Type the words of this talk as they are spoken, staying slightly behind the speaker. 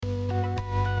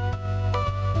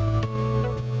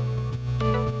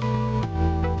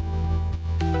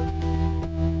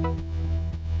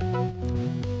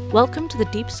Welcome to the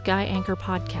Deep Sky Anchor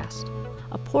Podcast,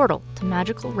 a portal to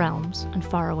magical realms and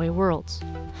faraway worlds.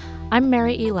 I'm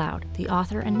Mary E. Loud, the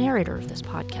author and narrator of this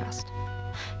podcast.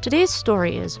 Today's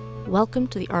story is Welcome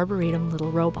to the Arboretum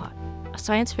Little Robot, a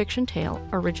science fiction tale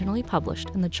originally published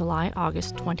in the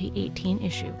July-August 2018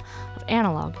 issue of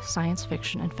Analog Science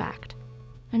Fiction and Fact.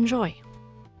 Enjoy.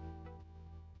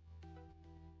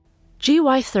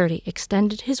 GY30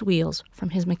 extended his wheels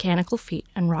from his mechanical feet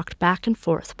and rocked back and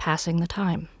forth, passing the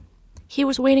time. He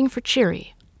was waiting for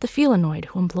Cheery, the felinoid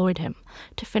who employed him,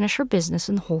 to finish her business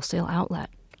in the wholesale outlet.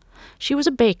 She was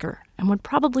a baker and would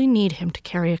probably need him to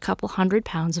carry a couple 100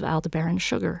 pounds of Aldebaran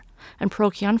sugar and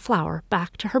Procyon flour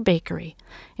back to her bakery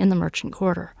in the merchant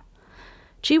quarter.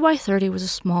 GY30 was a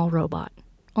small robot,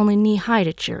 only knee-high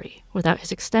to Cheery, without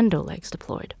his extendo legs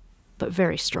deployed, but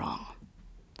very strong.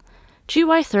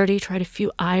 GY30 tried a few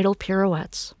idle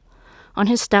pirouettes. On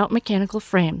his stout mechanical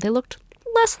frame, they looked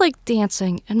less like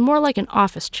dancing and more like an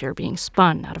office chair being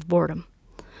spun out of boredom.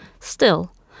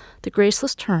 Still, the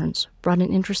graceless turns brought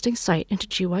an interesting sight into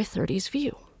GY30's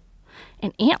view.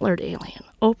 An antlered alien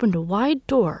opened a wide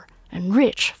door and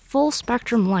rich,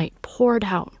 full-spectrum light poured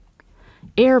out.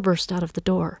 Air burst out of the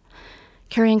door,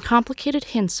 carrying complicated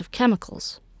hints of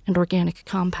chemicals and organic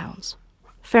compounds,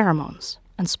 pheromones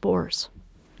and spores.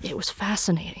 It was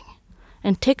fascinating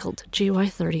and tickled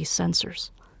GY30's sensors.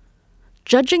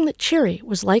 Judging that Cheery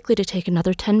was likely to take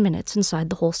another 10 minutes inside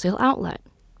the wholesale outlet,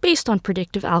 based on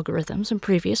predictive algorithms and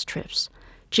previous trips,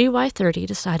 GY30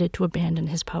 decided to abandon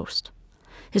his post.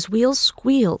 His wheels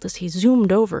squealed as he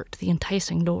zoomed over to the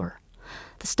enticing door.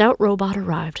 The stout robot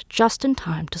arrived just in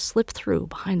time to slip through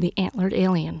behind the antlered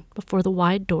alien before the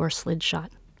wide door slid shut.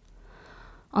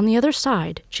 On the other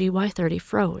side, GY30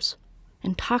 froze,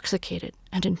 intoxicated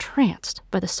and entranced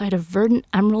by the sight of verdant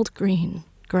emerald green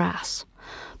grass,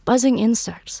 buzzing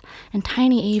insects and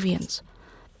tiny avians,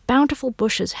 bountiful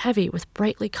bushes heavy with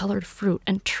brightly colored fruit,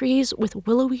 and trees with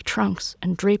willowy trunks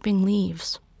and draping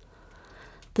leaves.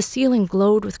 The ceiling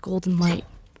glowed with golden light.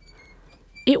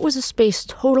 It was a space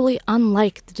totally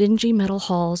unlike the dingy metal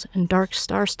halls and dark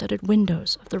star-studded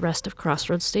windows of the rest of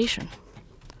Crossroads Station.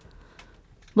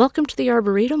 Welcome to the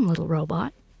Arboretum, little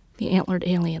robot. The antlered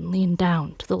alien leaned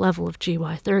down to the level of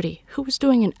GY30, who was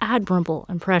doing an admirable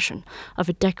impression of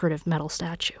a decorative metal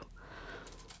statue.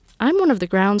 I'm one of the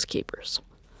groundskeepers.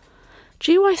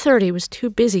 GY30 was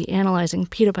too busy analyzing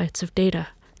petabytes of data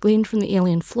gleaned from the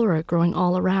alien flora growing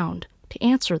all around to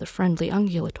answer the friendly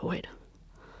ungulatoid.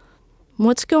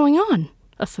 What's going on?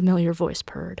 A familiar voice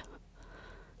purred.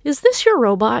 Is this your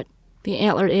robot? The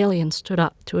antlered alien stood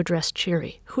up to address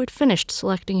Cheery, who had finished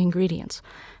selecting ingredients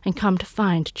and come to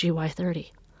find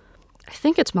GY30. I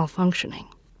think it's malfunctioning.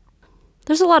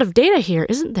 There's a lot of data here,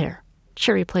 isn't there?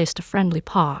 Cheery placed a friendly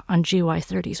paw on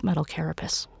GY30's metal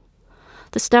carapace.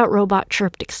 The stout robot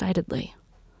chirped excitedly.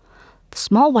 The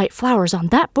small white flowers on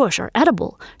that bush are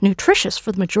edible, nutritious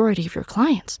for the majority of your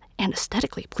clients, and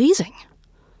aesthetically pleasing.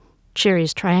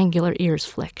 Cheery's triangular ears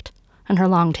flicked, and her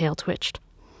long tail twitched.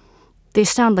 They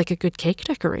sound like a good cake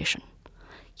decoration.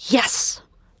 Yes!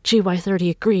 GY30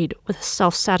 agreed with a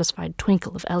self-satisfied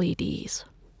twinkle of LEDs.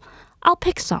 I'll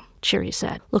pick some, Cheery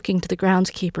said, looking to the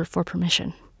groundskeeper for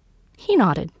permission. He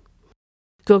nodded.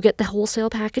 Go get the wholesale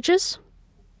packages?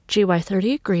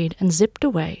 GY30 agreed and zipped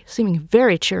away, seeming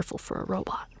very cheerful for a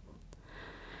robot.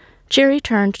 Cheery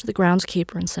turned to the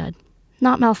groundskeeper and said,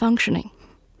 Not malfunctioning.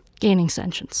 Gaining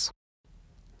sentience.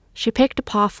 She picked a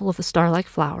pawful of the star-like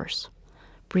flowers,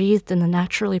 breathed in the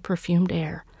naturally perfumed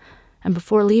air, and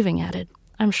before leaving added,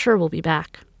 I'm sure we'll be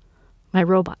back. My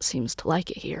robot seems to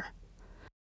like it here.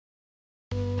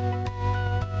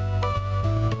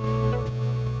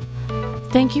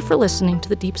 Thank you for listening to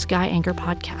the Deep Sky Anchor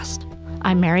Podcast.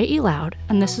 I'm Mary E. Loud,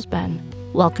 and this has been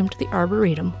Welcome to the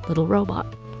Arboretum, Little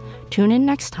Robot. Tune in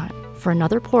next time for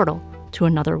another portal to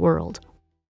another world.